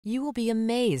You will be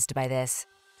amazed by this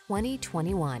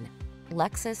 2021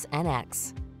 Lexus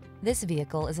NX. This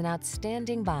vehicle is an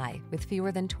outstanding buy with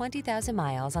fewer than 20,000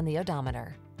 miles on the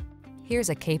odometer. Here's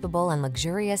a capable and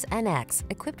luxurious NX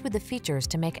equipped with the features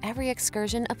to make every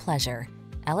excursion a pleasure.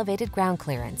 Elevated ground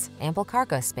clearance, ample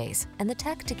cargo space, and the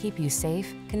tech to keep you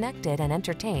safe, connected, and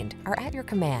entertained are at your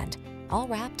command, all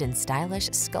wrapped in stylish,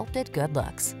 sculpted good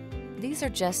looks. These are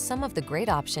just some of the great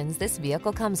options this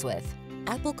vehicle comes with: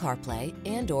 Apple CarPlay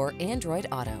and/or Android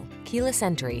Auto, keyless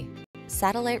entry,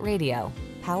 satellite radio,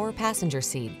 power passenger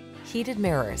seat, heated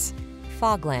mirrors,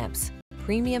 fog lamps,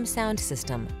 premium sound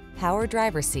system, power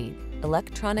driver seat,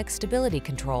 electronic stability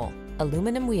control,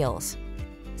 aluminum wheels.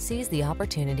 Seize the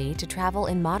opportunity to travel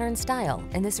in modern style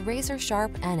in this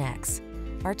razor-sharp NX.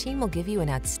 Our team will give you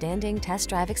an outstanding test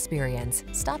drive experience.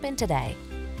 Stop in today.